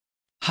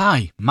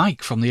Hi,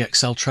 Mike from the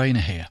Excel Trainer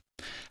here.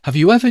 Have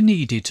you ever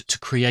needed to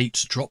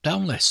create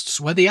drop-down lists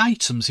where the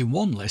items in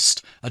one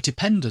list are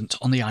dependent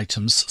on the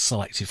items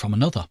selected from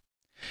another?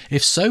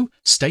 If so,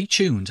 stay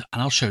tuned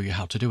and I'll show you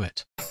how to do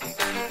it.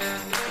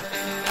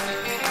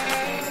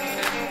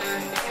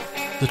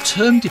 The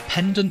term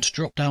dependent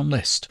drop-down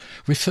list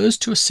refers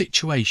to a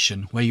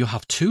situation where you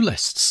have two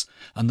lists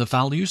and the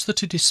values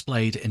that are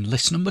displayed in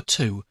list number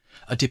 2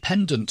 are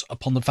dependent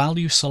upon the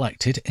value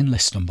selected in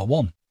list number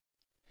 1.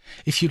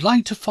 If you'd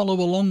like to follow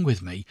along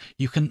with me,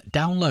 you can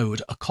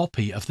download a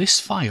copy of this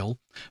file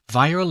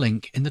via a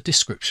link in the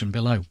description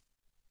below.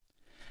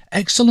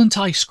 Excellent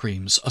Ice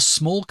Creams, a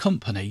small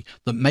company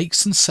that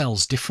makes and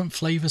sells different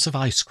flavours of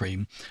ice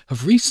cream,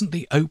 have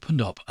recently opened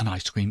up an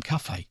ice cream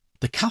cafe.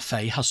 The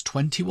cafe has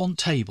 21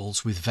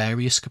 tables with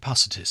various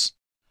capacities.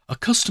 A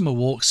customer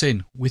walks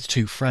in with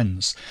 2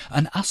 friends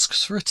and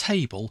asks for a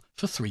table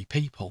for 3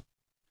 people.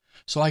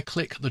 So I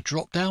click the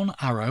drop-down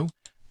arrow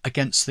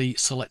against the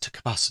selector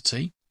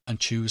capacity and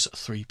choose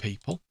 3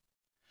 people,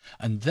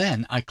 and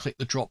then I click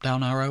the drop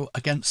down arrow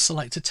against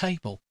select a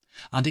table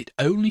and it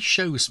only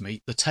shows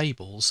me the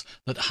tables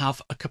that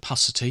have a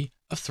capacity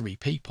of 3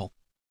 people.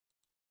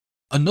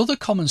 Another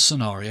common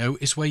scenario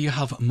is where you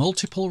have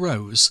multiple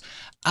rows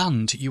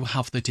and you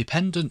have the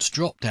dependent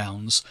drop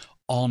downs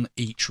on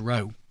each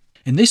row.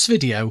 In this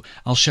video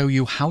I'll show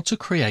you how to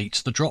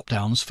create the drop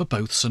downs for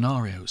both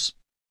scenarios.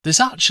 There's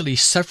actually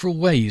several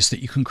ways that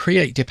you can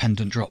create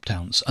dependent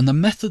drop-downs, and the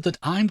method that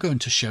I'm going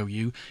to show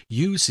you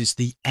uses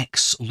the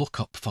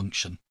XLOOKUP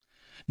function.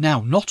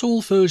 Now, not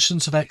all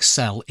versions of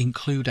Excel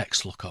include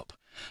XLOOKUP.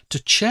 To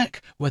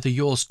check whether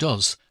yours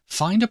does,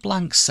 find a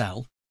blank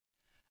cell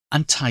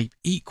and type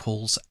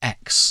equals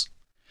X.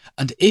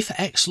 And if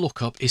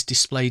XLOOKUP is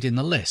displayed in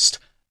the list,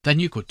 then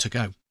you're good to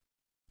go.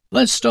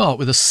 Let's start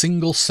with a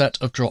single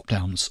set of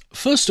drop-downs.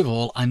 First of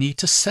all, I need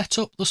to set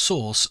up the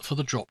source for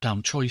the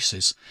drop-down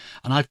choices,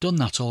 and I've done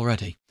that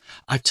already.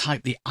 I've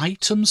typed the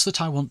items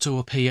that I want to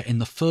appear in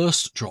the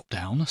first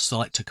drop-down,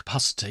 select a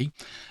capacity,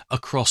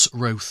 across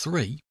row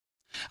 3,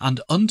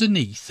 and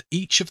underneath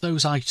each of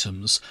those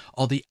items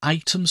are the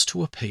items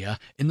to appear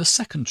in the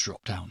second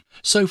drop-down.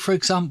 So for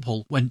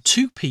example, when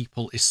 2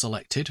 people is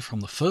selected from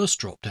the first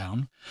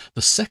drop-down,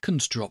 the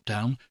second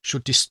drop-down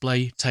should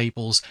display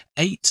tables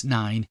 8,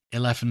 9,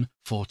 11,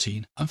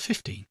 14 and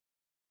 15.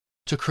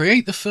 To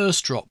create the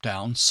first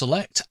drop-down,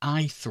 select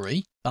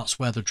I3, that's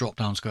where the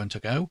drop-down is going to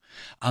go,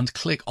 and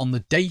click on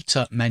the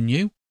Data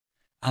menu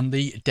and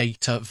the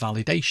Data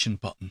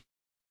Validation button.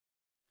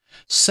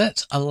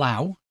 Set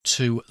Allow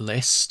to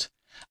List,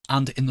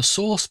 and in the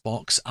source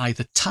box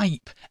either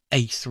type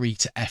A3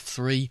 to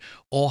F3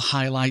 or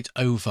highlight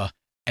over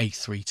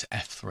A3 to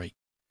F3.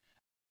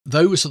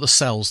 Those are the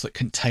cells that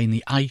contain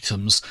the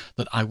items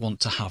that I want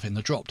to have in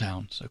the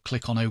drop-down. So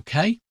click on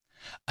OK,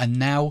 and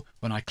now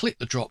when I click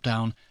the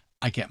drop-down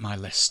I get my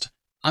list.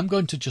 I'm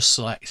going to just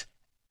select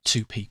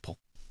 2 people.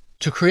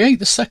 To create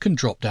the second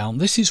drop-down,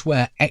 this is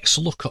where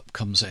XLOOKUP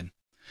comes in.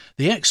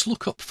 The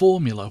XLOOKUP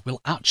formula will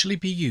actually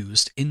be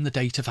used in the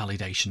data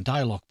validation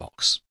dialog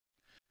box.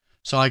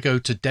 So I go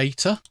to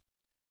Data,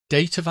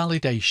 Data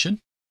Validation,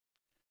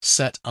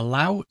 set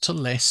Allow to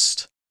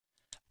List,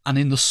 and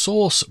in the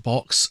source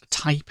box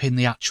type in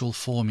the actual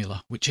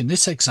formula, which in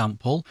this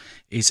example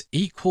is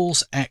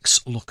equals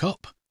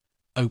XLOOKUP,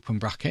 open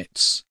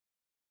brackets,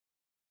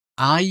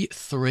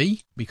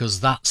 I3,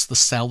 because that's the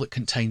cell that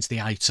contains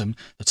the item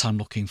that I'm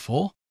looking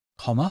for,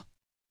 comma,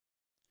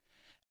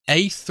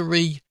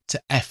 A3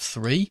 to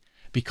F3,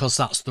 because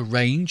that's the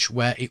range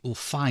where it will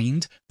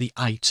find the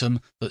item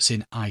that's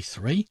in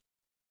I3,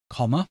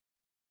 comma,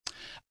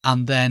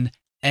 and then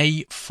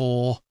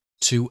A4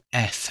 to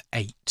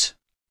F8.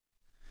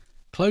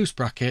 Close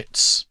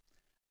brackets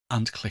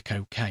and click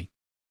OK.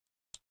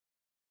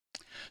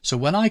 So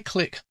when I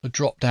click the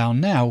drop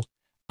down now,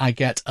 I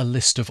get a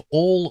list of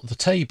all the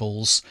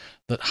tables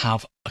that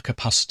have a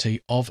capacity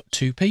of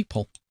 2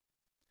 people.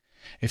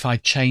 If I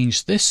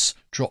change this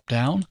drop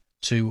down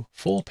to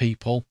 4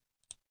 people,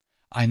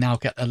 I now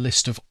get a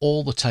list of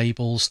all the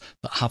tables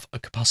that have a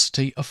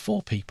capacity of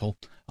 4 people,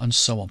 and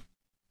so on.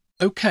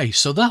 Okay,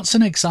 so that's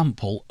an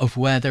example of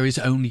where there is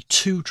only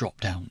 2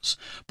 drop-downs,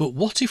 but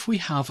what if we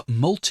have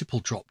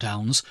multiple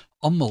drop-downs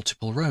on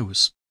multiple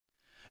rows?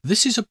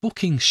 This is a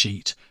booking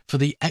sheet for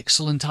the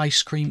Excellent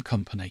Ice Cream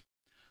Company.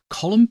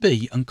 Column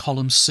B and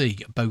column C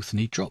both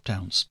need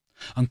drop-downs,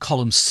 and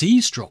column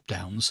C's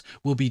drop-downs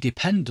will be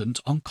dependent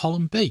on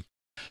column B.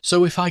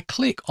 So if I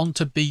click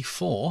onto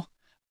B4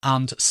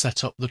 and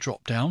set up the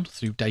drop-down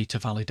through data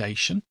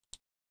validation,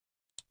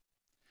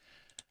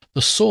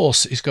 the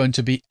source is going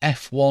to be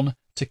F1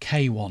 to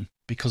K1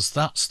 because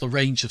that's the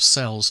range of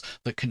cells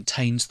that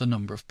contains the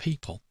number of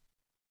people.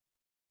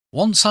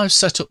 Once I've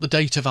set up the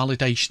data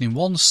validation in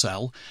one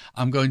cell,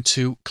 I'm going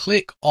to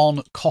click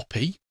on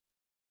Copy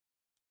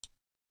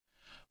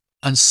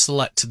and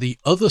select the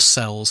other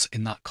cells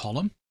in that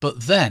column,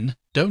 but then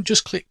don't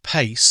just click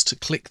Paste,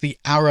 click the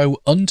arrow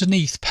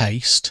underneath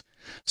Paste,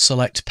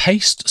 select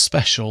Paste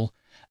Special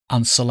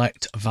and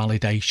select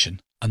Validation,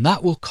 and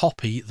that will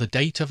copy the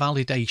data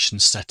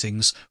validation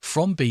settings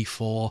from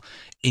B4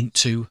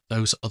 into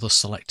those other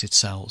selected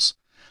cells.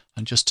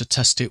 And just to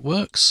test it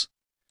works,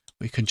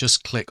 we can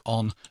just click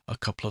on a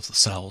couple of the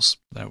cells.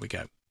 There we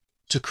go.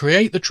 To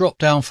create the drop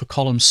down for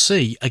column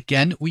C,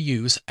 again we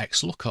use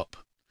XLOOKUP.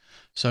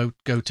 So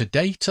go to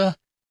Data,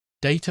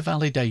 Data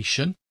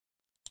Validation,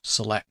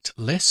 select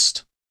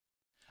List,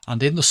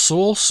 and in the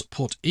source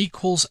put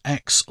equals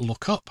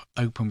XLOOKUP,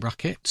 open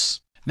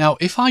brackets. Now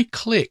if I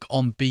click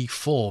on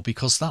B4,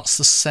 because that's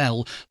the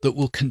cell that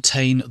will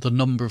contain the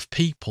number of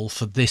people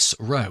for this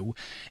row,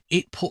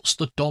 it puts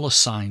the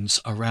 $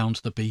 around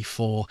the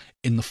B4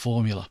 in the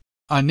formula.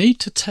 I need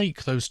to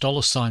take those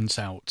 $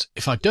 out.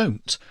 If I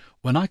don't,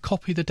 when I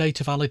copy the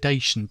data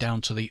validation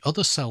down to the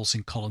other cells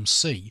in column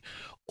C,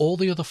 all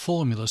the other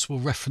formulas will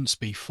reference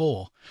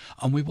B4,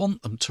 and we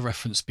want them to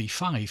reference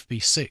B5,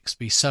 B6,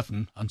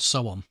 B7, and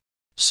so on.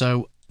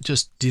 So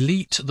just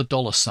delete the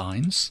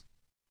 $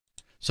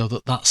 so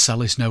that that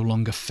cell is no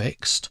longer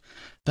fixed.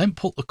 Then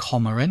put the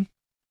comma in.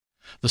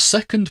 The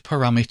second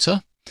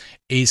parameter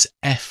is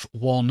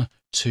F1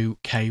 to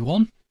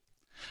K1,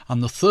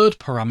 and the third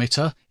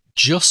parameter,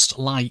 just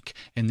like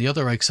in the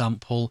other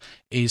example,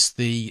 is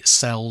the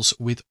cells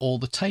with all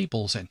the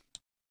tables in.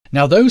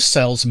 Now those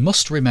cells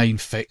must remain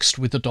fixed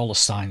with the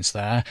 $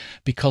 there,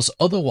 because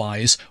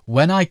otherwise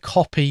when I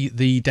copy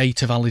the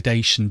data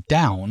validation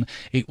down,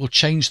 it will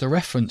change the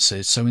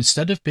references. So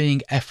instead of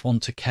being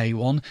F1 to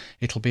K1,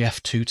 it'll be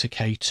F2 to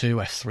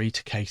K2, F3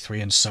 to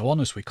K3, and so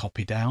on as we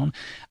copy down,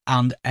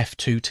 and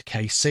F2 to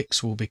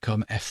K6 will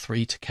become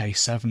F3 to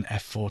K7,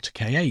 F4 to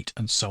K8,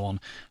 and so on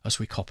as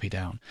we copy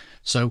down.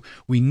 So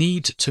we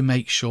need to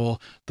make sure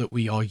that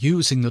we are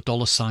using the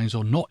 $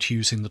 or not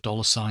using the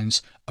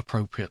 $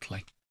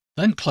 appropriately.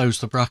 Then close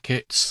the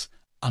brackets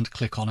and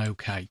click on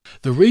OK.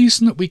 The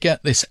reason that we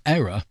get this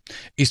error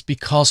is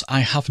because I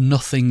have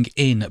nothing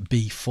in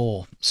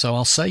B4. So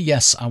I'll say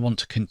yes, I want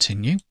to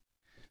continue.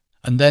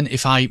 And then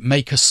if I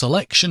make a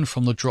selection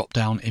from the drop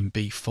down in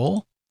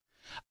B4,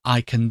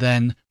 I can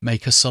then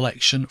make a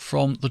selection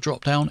from the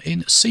drop down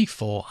in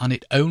C4, and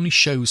it only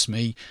shows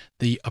me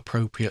the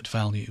appropriate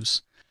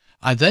values.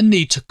 I then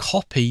need to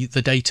copy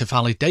the data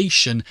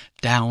validation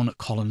down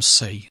column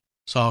C.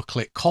 So I'll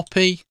click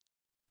copy,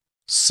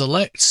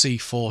 select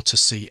C4 to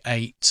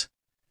C8,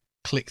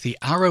 click the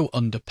arrow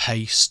under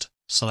paste,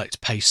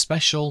 select paste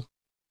special,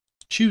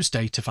 choose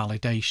data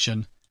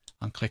validation,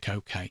 and click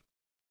OK.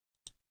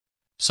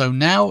 So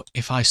now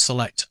if I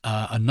select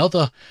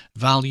another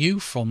value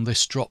from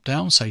this drop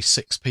down, say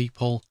 6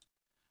 people,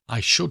 I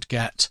should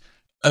get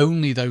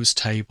only those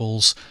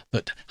tables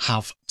that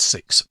have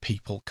 6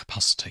 people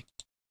capacity.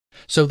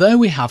 So there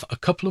we have a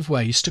couple of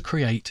ways to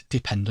create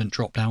dependent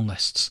drop-down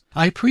lists.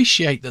 I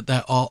appreciate that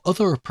there are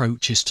other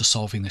approaches to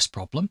solving this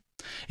problem.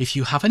 If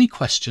you have any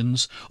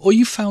questions or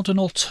you found an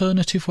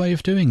alternative way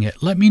of doing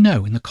it, let me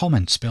know in the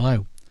comments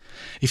below.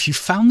 If you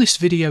found this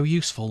video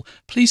useful,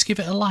 please give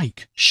it a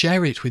like,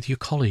 share it with your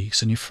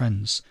colleagues and your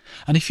friends.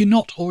 And if you're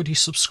not already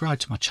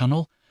subscribed to my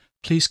channel,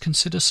 please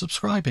consider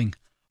subscribing.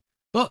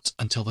 But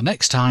until the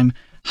next time,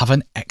 have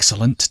an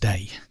excellent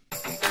day.